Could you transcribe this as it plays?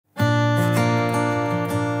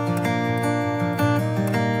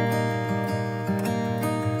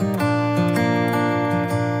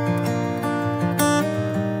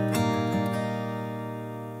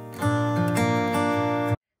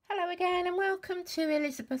Welcome to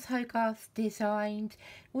Elisabeth Hogarth Designed.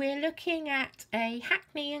 We're looking at a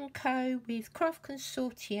Hackney & Co with Craft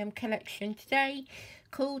Consortium collection today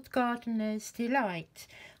called Gardener's Delight.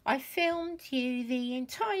 I filmed you the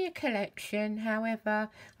entire collection, however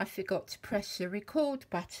I forgot to press the record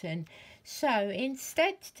button. So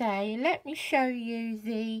instead today let me show you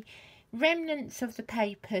the remnants of the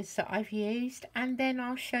papers that I've used, and then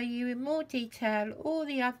I'll show you in more detail all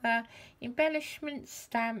the other embellishments,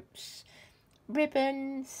 stamps,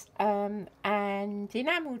 ribbons and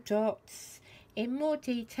enamel dots in more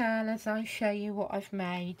detail as I show you what I've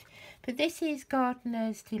made. But this is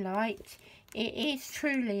Gardener's Delight. It is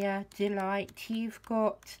truly a delight. You've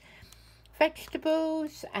got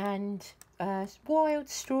vegetables and wild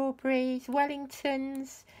strawberries,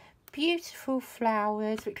 Wellingtons, beautiful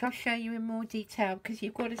flowers, which I'll show you in more detail because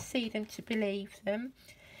you've got to see them to believe them.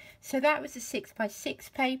 So that was a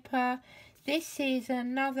 6x6 paper. This is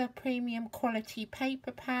another premium quality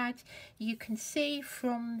paper pad. You can see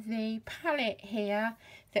from the palette here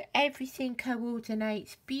that everything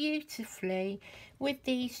coordinates beautifully with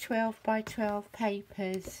these 12x12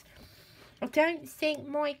 papers. I don't think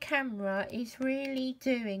my camera is really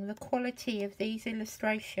doing the quality of these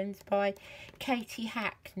illustrations by Katie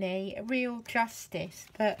Hackney real justice,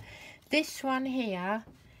 but this one here,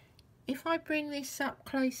 if I bring this up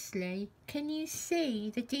closely, can you see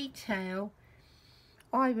the detail?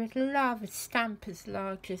 I would love a stamp as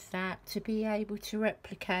large as that to be able to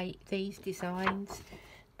replicate these designs.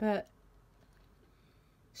 But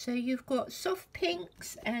so you've got soft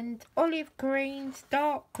pinks and olive greens,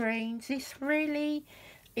 dark greens. This really,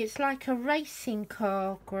 it's like a racing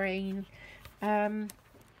car green. And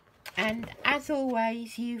as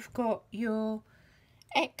always, you've got your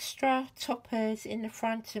extra toppers in the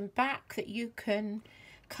front and back that you can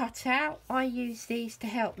cut out. I use these to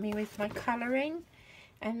help me with my colouring.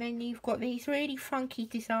 And then you've got these really funky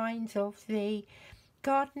designs of the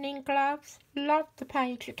gardening gloves. Love the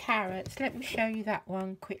page of carrots. Let me show you that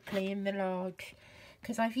one quickly in the large,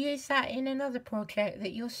 because I've used that in another project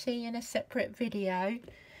that you'll see in a separate video.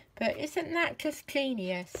 But isn't that just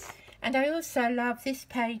genius? And I also love this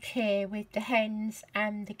page here with the hens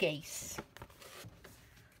and the geese.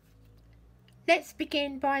 Let's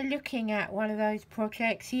begin by looking at one of those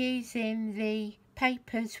projects using the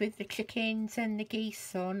papers with the chickens and the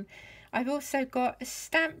geese on. I've also got a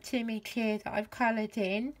stamped image here that I've coloured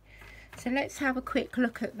in. So let's have a quick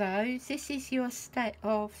look at those. This is your set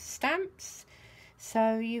of stamps.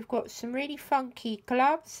 So you've got some really funky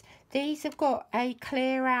gloves. These have got a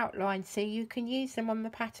clear outline so you can use them on the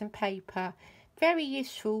pattern paper. Very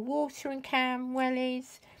useful. Watering can,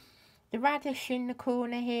 wellies, the radish in the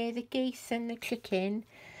corner here, the geese and the chicken.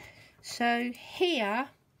 So here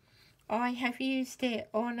I have used it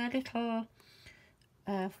on a little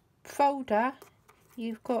folder.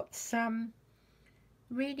 You've got some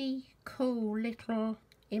really cool little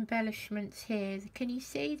embellishments here. Can you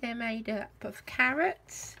see they're made up of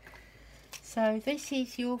carrots? So this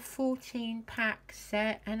is your 14-pack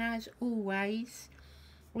set, and as always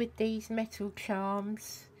with these metal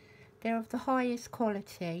charms, they're of the highest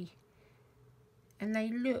quality and they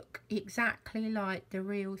look exactly like the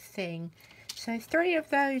real thing. So 3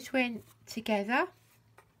 of those went together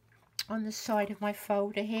on the side of my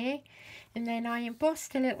folder here, and then I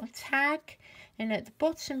embossed a little tag, and at the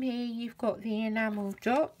bottom here you've got the enamel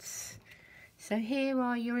dots. So here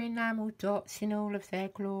are your enamel dots in all of their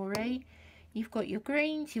glory. You've got your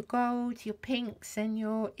greens, your golds, your pinks, and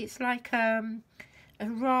your, it's like a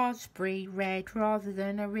raspberry red rather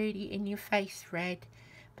than a really in your face red,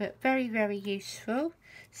 but very, very useful.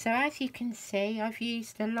 So as you can see, I've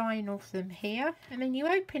used a line of them here, and then you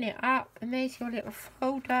open it up and there's your little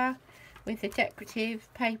folder with the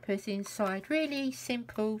decorative papers inside. Really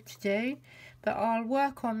simple to do, but I'll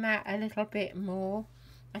work on that a little bit more,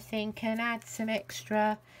 I think, and add some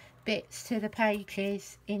extra bits to the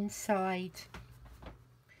pages inside.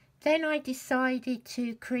 Then I decided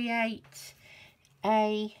to create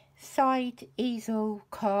a side easel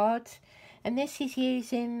card, and this is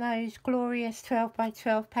using those glorious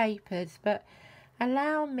 12x12 papers, but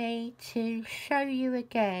allow me to show you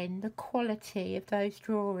again the quality of those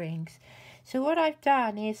drawings. So what I've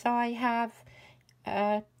done is I have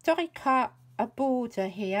die cut a border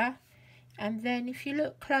here, and then if you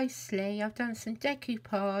look closely, I've done some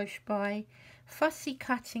decoupage by fussy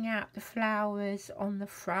cutting out the flowers on the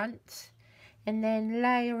front and then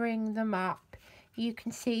layering them up. You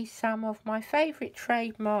can see some of my favourite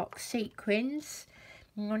trademark sequins.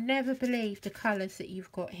 You'll never believe the colours that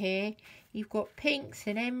you've got here. You've got pinks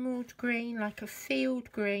and emerald green, like a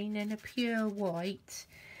field green, and a pure white.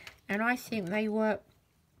 And I think they work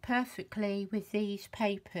perfectly with these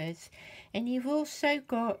papers. And you've also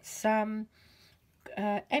got some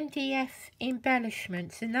MDF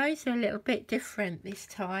embellishments, and those are a little bit different this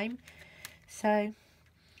time. So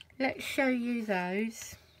let's show you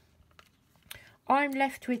those. I'm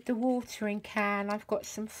left with the watering can. I've got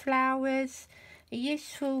some flowers, a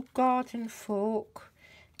useful garden fork.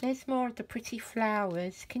 There's more of the pretty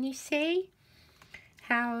flowers. Can you see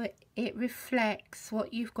how it reflects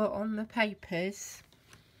what you've got on the papers?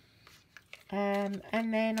 And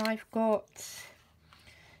then I've got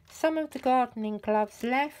some of the gardening gloves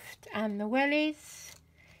left, and the wellies,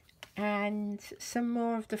 and some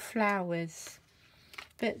more of the flowers.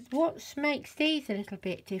 But what makes these a little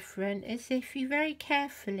bit different is if you very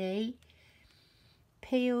carefully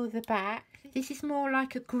peel the back, this is more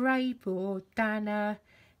like a grey board than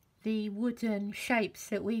the wooden shapes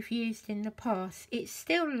that we've used in the past. It's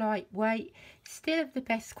still lightweight, still of the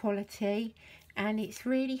best quality, and it's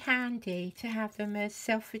really handy to have them as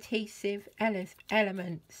self-adhesive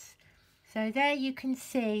elements. So there you can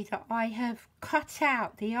see that I have cut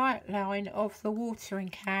out the outline of the watering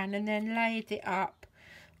can and then laid it up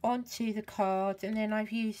onto the card, and then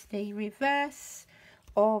I've used the reverse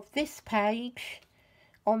of this page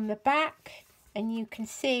on the back, and you can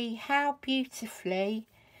see how beautifully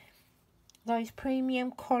those premium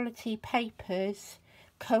quality papers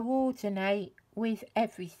coordinate with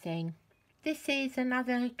everything. This is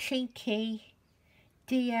another cheeky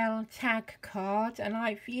DL tag card, and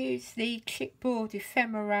I've used the chipboard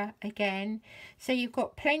ephemera again. So you've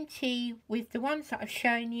got plenty with the ones that I've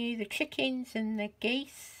shown you, the chickens and the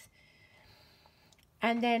geese.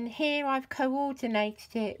 And then here I've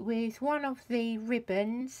coordinated it with one of the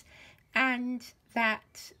ribbons and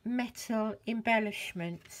that metal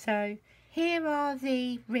embellishment. So here are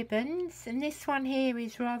the ribbons, and this one here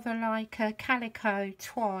is rather like a calico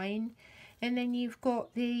twine. And then you've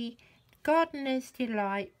got the Gardener's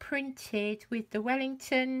Delight printed with the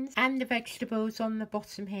Wellingtons and the vegetables on the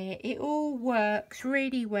bottom here. It all works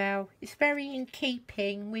really well. It's very in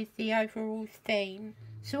keeping with the overall theme.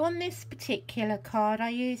 So on this particular card I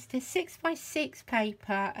used a 6x6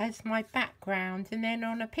 paper as my background, and then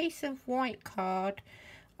on a piece of white card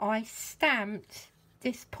I stamped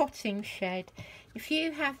this potting shed. If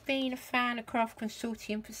you have been a fan of Craft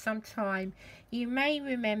Consortium for some time, you may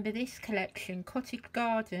remember this collection, Cottage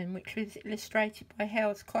Garden, which was illustrated by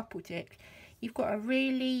Hales Coppledick. You've got a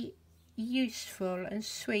really useful and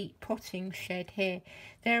sweet potting shed here.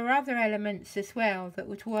 There are other elements as well that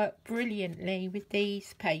would work brilliantly with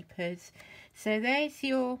these papers. So there's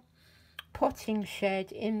your potting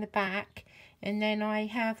shed in the back, and then I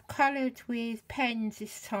have coloured with pens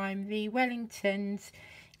this time the Wellingtons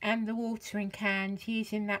and the watering cans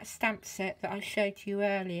using that stamp set that I showed you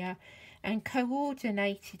earlier, and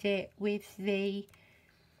coordinated it with the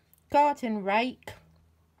garden rake,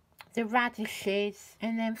 the radishes,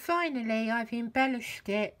 and then finally I've embellished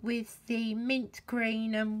it with the mint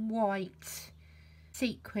green and white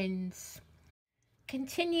sequins.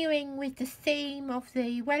 Continuing with the theme of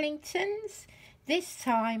the Wellingtons, this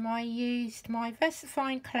time I used my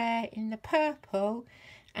VersaFine Clair in the purple,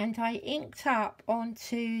 and I inked up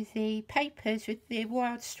onto the papers with the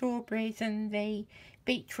wild strawberries and the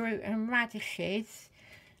beetroot and radishes,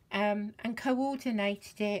 and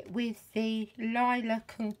coordinated it with the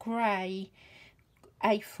lilac and grey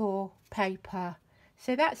A4 paper.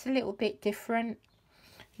 So that's a little bit different.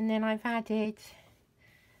 And then I've added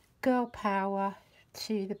Girl Power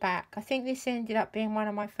to the back. I think this ended up being one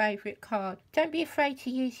of my favourite cards. Don't be afraid to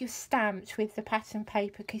use your stamps with the pattern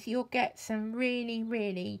paper, because you'll get some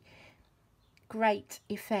really great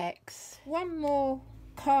effects. One more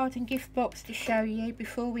card and gift box to show you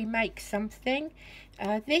before we make something.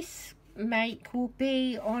 This make will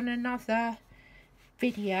be on another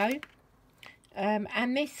video,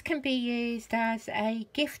 and this can be used as a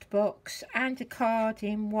gift box and a card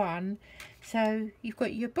in one. So you've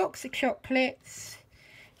got your box of chocolates,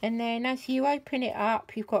 and then as you open it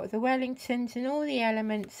up you've got the Wellingtons and all the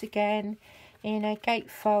elements again in a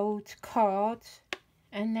gatefold card,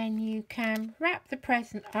 and then you can wrap the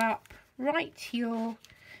present up, write your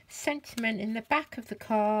sentiment in the back of the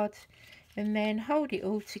card, and then hold it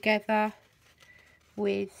all together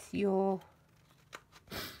with your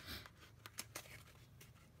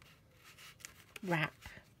wrap.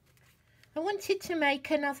 I wanted to make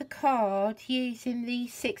another card using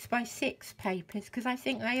these 6x6 papers because I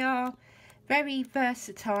think they are very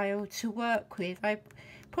versatile to work with. I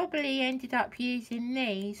probably ended up using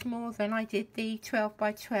these more than I did the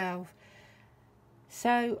 12x12.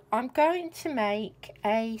 So I'm going to make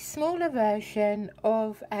a smaller version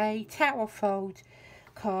of a tower fold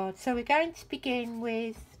card. So we're going to begin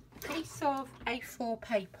with piece of A4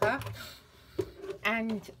 paper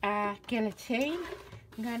and a guillotine.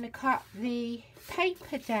 I'm going to cut the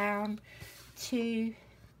paper down to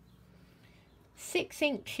 6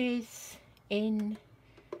 inches in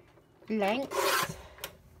length.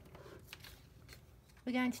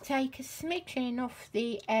 We're going to take a smidgen off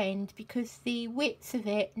the end because the width of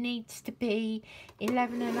it needs to be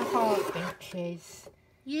 11.5 inches.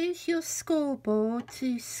 Use your scoreboard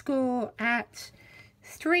to score at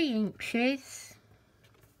 3 inches,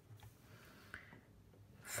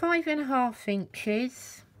 5.5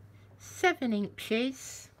 inches, 7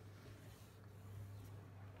 inches,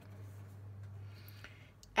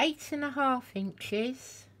 8.5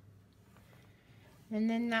 inches, and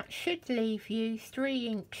then that should leave you 3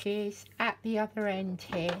 inches at the other end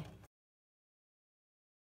here.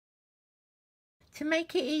 To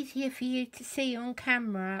make it easier for you to see on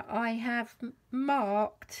camera, I have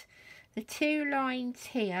marked the 2 lines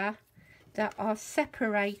here that are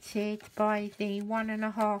separated by the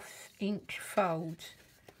 1.5 inch fold.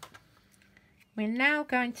 We're now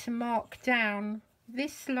going to mark down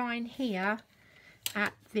this line here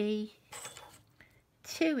at the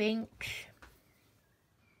 2 inch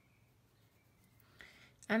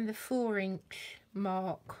and the 4 inch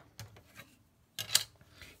mark.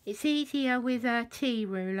 It's easier with a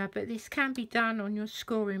T-ruler, but this can be done on your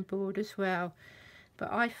scoring board as well.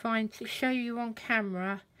 But I find to show you on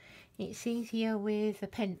camera, it's easier with a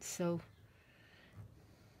pencil.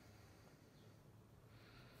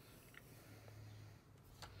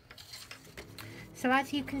 So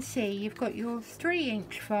as you can see, you've got your 3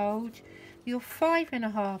 inch fold, your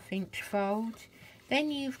 5.5 inch fold, then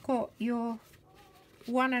you've got your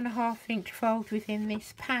 1.5 inch fold within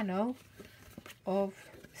this panel of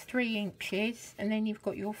 3 inches, and then you've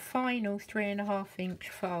got your final 3.5 inch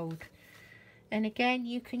fold. And again,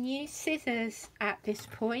 you can use scissors at this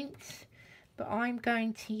point, but I'm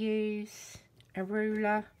going to use a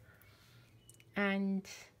ruler and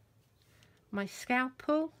my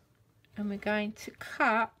scalpel, and we're going to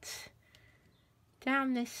cut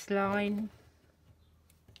down this line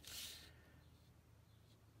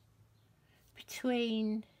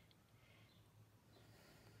between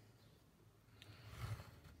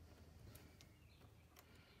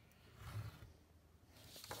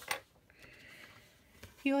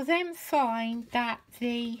You'll then find that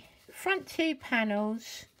the front 2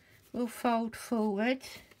 panels will fold forward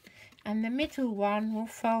and the middle one will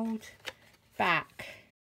fold back.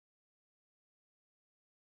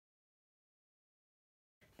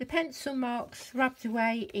 The pencil marks rubbed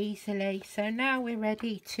away easily, so now we're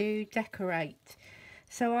ready to decorate.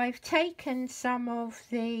 So I've taken some of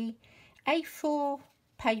the A4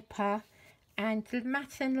 paper and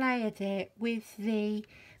matte and layered it with the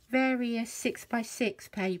various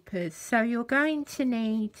 6x6 papers. So you're going to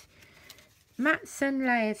need mats and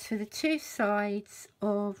layers for the 2 sides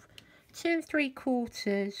of 2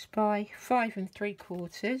 3/4 by 5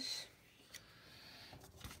 3/4.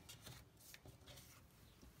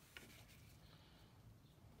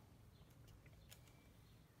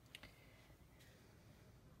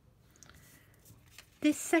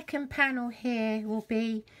 This second panel here will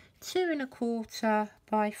be 2 1/4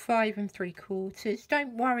 by 5 3/4.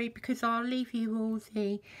 Don't worry, because I'll leave you all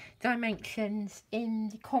the dimensions in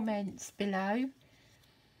the comments below.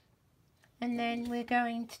 And then we're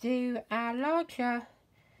going to do our larger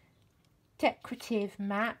decorative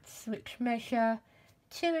mats, which measure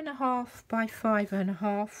 2.5 by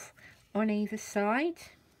 5.5 on either side.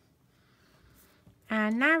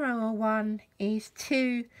 Our narrower one is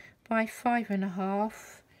 2 by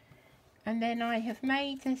 5.5. And then I have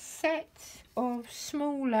made a set of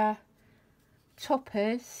smaller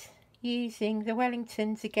toppers using the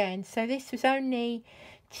Wellingtons again. So this was only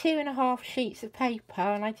 2.5 sheets of paper,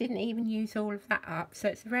 and I didn't even use all of that up. So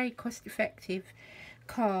it's a very cost-effective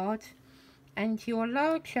card. And your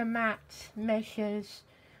larger mat measures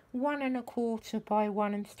 1 1/4 by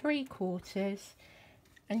 1 3/4.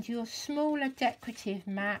 And your smaller decorative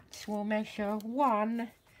mat will measure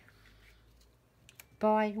 1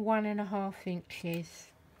 by 1.5 inches.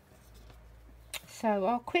 So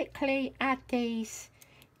I'll quickly add these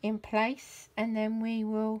in place and then we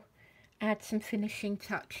will add some finishing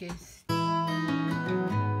touches.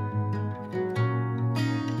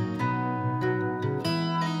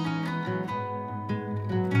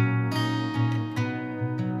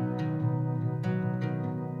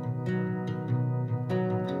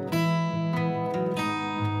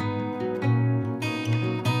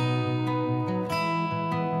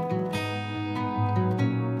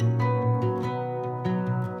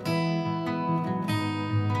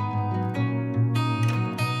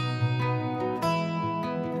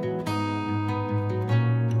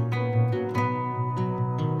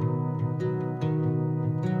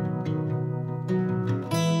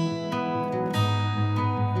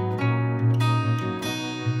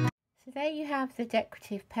 have the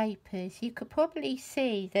decorative papers, you could probably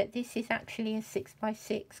see that this is actually a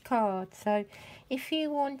 6x6 card. So if you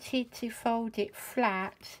wanted to fold it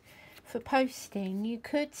flat for posting, you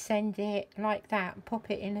could send it like that and pop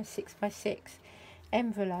it in a 6x6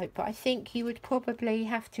 envelope. But I think you would probably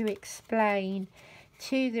have to explain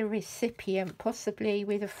to the recipient, possibly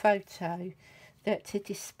with a photo, that to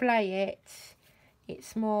display it,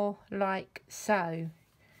 it's more like so.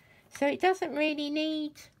 So it doesn't really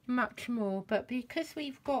need much more, but because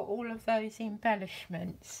we've got all of those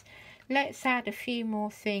embellishments, let's add a few more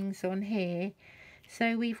things on here.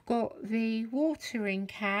 So we've got the watering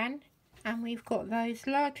can, and we've got those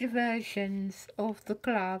larger versions of the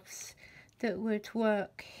gloves that would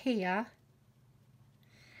work here.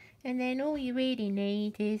 And then all you really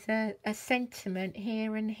need is a sentiment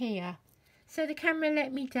here and here. So the camera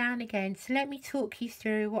let me down again, so let me talk you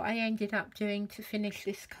through what I ended up doing to finish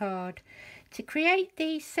this card. To create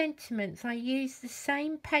these sentiments, I used the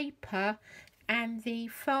same paper and the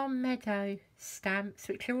Farm Meadow stamps,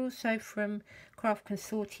 which are also from Craft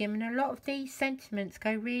Consortium, and a lot of these sentiments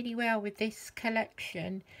go really well with this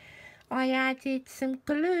collection. I added some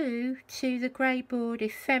glue to the grey board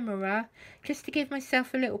ephemera, just to give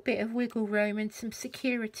myself a little bit of wiggle room and some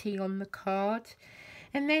security on the card.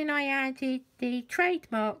 And then I added the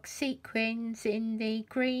trademark sequins in the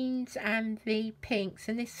greens and the pinks,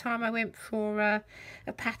 and this time I went for a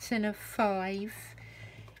pattern of 5.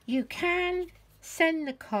 You can send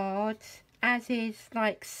the card as is,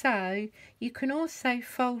 like so. You can also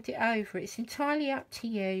fold it over, it's entirely up to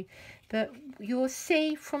you, but you'll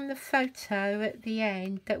see from the photo at the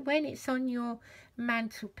end that when it's on your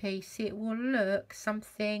mantelpiece it will look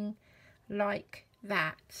something like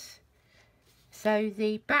that. So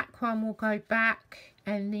the back one will go back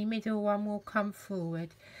and the middle one will come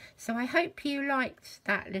forward. So I hope you liked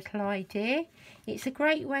that little idea. It's a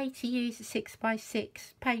great way to use the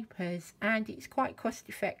 6x6 papers, and it's quite cost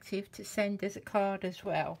effective to send as a card as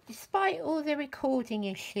well. Despite all the recording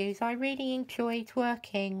issues, I really enjoyed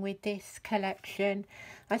working with this collection.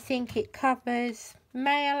 I think it covers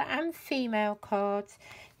male and female cards,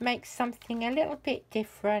 makes something a little bit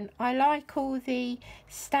different. I like all the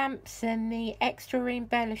stamps and the extra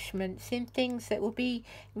embellishments in things that will be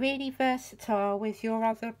really versatile with your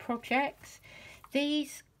other projects.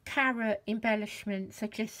 These carrot embellishments are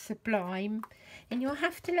just sublime, and you'll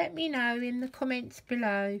have to let me know in the comments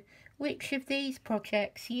below which of these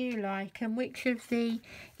projects you like and which of the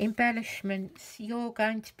embellishments you're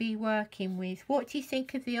going to be working with. What do you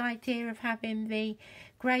think of the idea of having the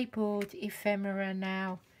grey board ephemera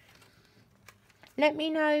now? Let me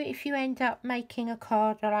know if you end up making a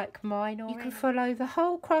card like mine, or you can follow the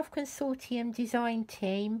whole Craft Consortium design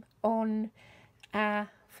team on our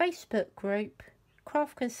Facebook group,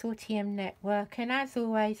 Craft Consortium Network, and as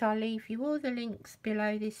always I'll leave you all the links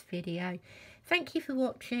below this video. Thank you for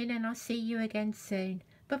watching, and I'll see you again soon.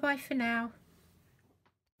 Bye bye for now.